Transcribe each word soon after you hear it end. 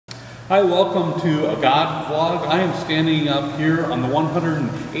Hi, welcome to AGodVlog. I am standing up here on the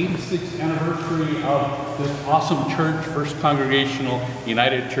 186th anniversary of this awesome church, First Congregational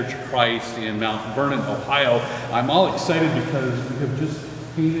United Church of Christ in Mount Vernon, Ohio. I'm all excited because we have just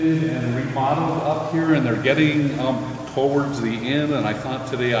painted and remodeled up here, and they're getting towards the end, and I thought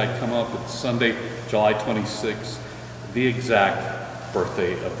today I'd come up. It's Sunday, July 26th, the exact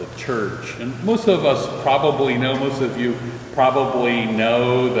birthday of the church. And most of us probably know, most of you probably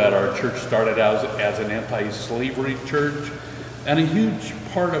know that our church started out as an anti-slavery church, and a huge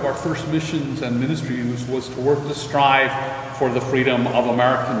part of our first missions and ministry was to work to strive for the freedom of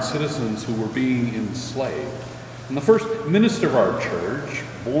American citizens who were being enslaved. And the first minister of our church,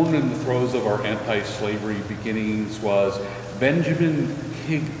 born in the throes of our anti-slavery beginnings, was Benjamin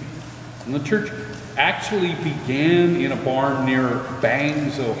Higbee. And the church actually began in a barn near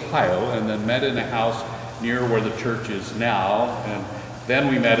Bangs, Ohio, and then met in a house near where the church is now. And then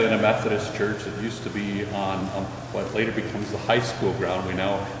we met in a Methodist church that used to be on what later becomes the high school ground we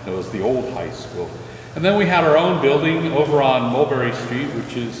now know as the old high school. And then we had our own building over on Mulberry Street,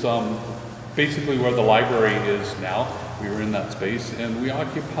 which is basically where the library is now. We were in that space, and we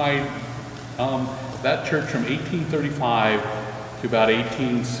occupied that church from 1835 to about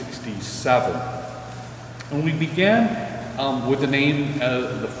 1867. And we began with the name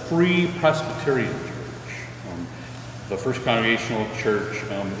the Free Presbyterian Church. The First Congregational Church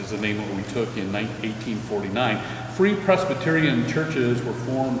is the name that we took in 1849. Free Presbyterian churches were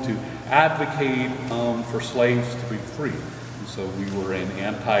formed to advocate for slaves to be free. And so we were an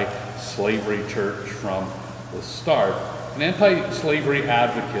anti-slavery church from the start. And anti-slavery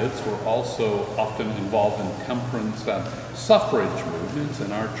advocates were also often involved in temperance and suffrage movements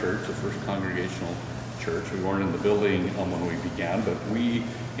in our church, the First Congregational Church. We weren't in the building when we began, but we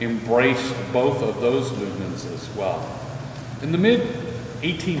embraced both of those movements as well. In the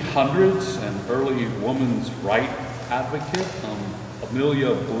mid-1800s, an early women's rights advocate,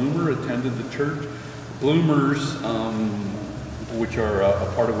 Amelia Bloomer, attended the church. Bloomers, which are a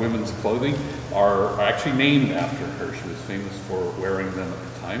part of women's clothing, are actually named after her. She was famous for wearing them at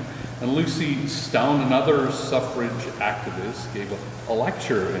the time. And Lucy Stone, another suffrage activist, gave a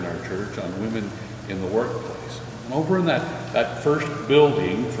lecture in our church on women in the workplace. And over in that first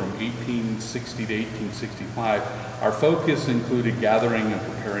building from 1860 to 1865, our focus included gathering and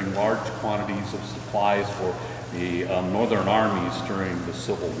preparing large quantities of supplies for the Northern armies during the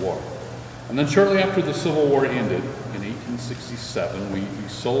Civil War. And then shortly after the Civil War ended, in 1867, we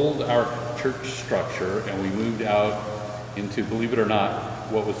sold our church structure and we moved out into, believe it or not,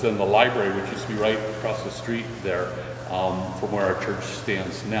 what was then the library, which used to be right across the street there from where our church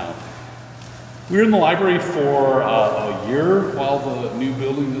stands now. We were in the library for a year while the new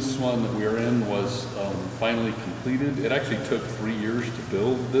building, this one that we are in, was finally completed. It actually took 3 years to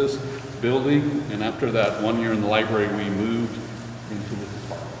build this building, and after that 1 year in the library, we moved into this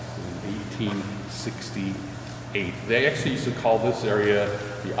apartment in 1868. They actually used to call this area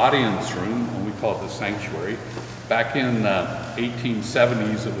the audience room, and we call it the sanctuary. Back in the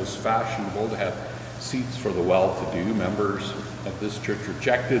 1870s, it was fashionable to have seats for the well-to-do. Members of this church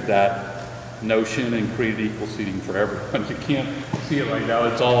rejected that notion and created equal seating for everyone. You can't see it right now,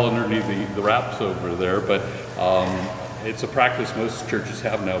 it's all underneath the wraps over there, but it's a practice most churches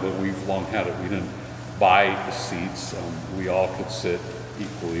have now, but we've long had it. We didn't buy the seats. We all could sit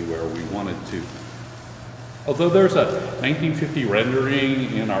equally where we wanted to. Although there's a 1950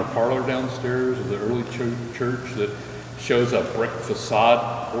 rendering in our parlor downstairs of the early church that shows a brick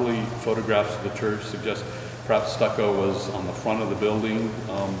facade. Early photographs of the church suggest perhaps stucco was on the front of the building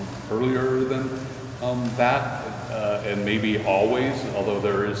earlier than that, and maybe always, although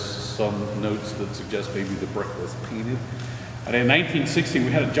there is some notes that suggest maybe the brick was painted. And in 1960,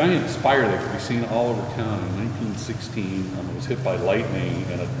 we had a giant spire that could be seen all over town. In 1916, it was hit by lightning,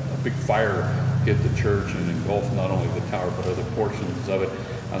 and a big fire hit the church and engulfed not only the tower, but other portions of it.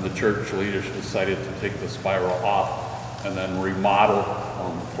 And the church leaders decided to take the spiral off and then remodel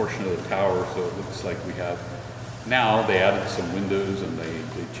a portion of the tower, so it looks like we have now. They added some windows and they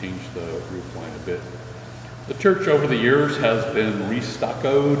changed the roof line a bit. The church over the years has been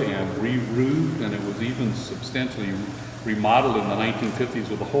re-stuccoed and re-roofed, and it was even substantially remodeled in the 1950s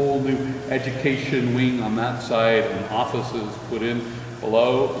with a whole new education wing on that side and offices put in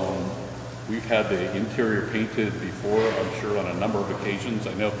below. We've had the interior painted before, I'm sure, on a number of occasions.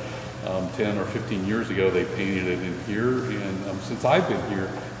 I know 10 or 15 years ago they painted it in here, and since I've been here,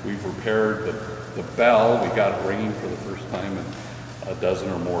 we've repaired the bell. We got it ringing for the first time in a dozen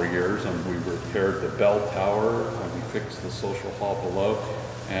or more years, and we repaired the bell tower, and we fixed the social hall below,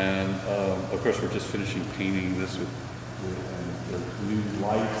 and of course we're just finishing painting this with There's new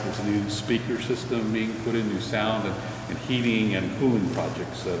lights, there's a new speaker system being put in, new sound and heating and cooling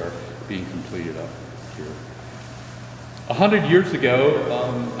projects that are being completed up here. 100 years ago,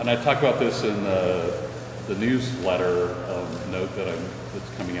 and I talk about this in the newsletter note that's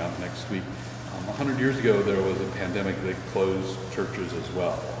coming out next week. 100 years ago, there was a pandemic that closed churches as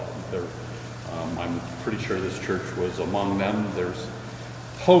well. I'm pretty sure this church was among them. There's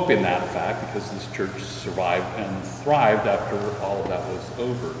hope in that fact because this church survived and thrived after all of that was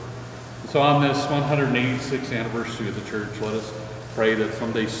over. So on this 186th anniversary of the church, let us pray that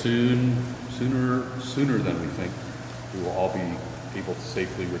someday sooner than we think, we will all be able to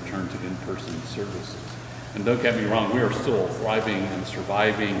safely return to in-person services. And don't get me wrong, we are still thriving and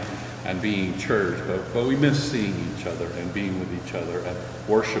surviving and being church, but we miss seeing each other and being with each other and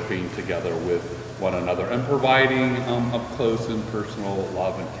worshiping together with one another and providing up close and personal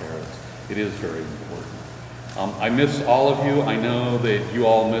love and care. It is very important. I miss all of you. I know that you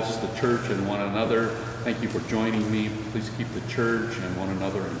all miss the church and one another. Thank you for joining me. Please keep the church and one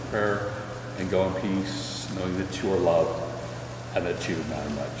another in prayer and go in peace, knowing that you are loved and that you matter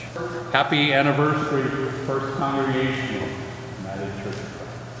much. Happy anniversary to First Congregational United Church of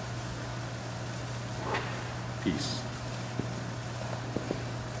Christ. Peace.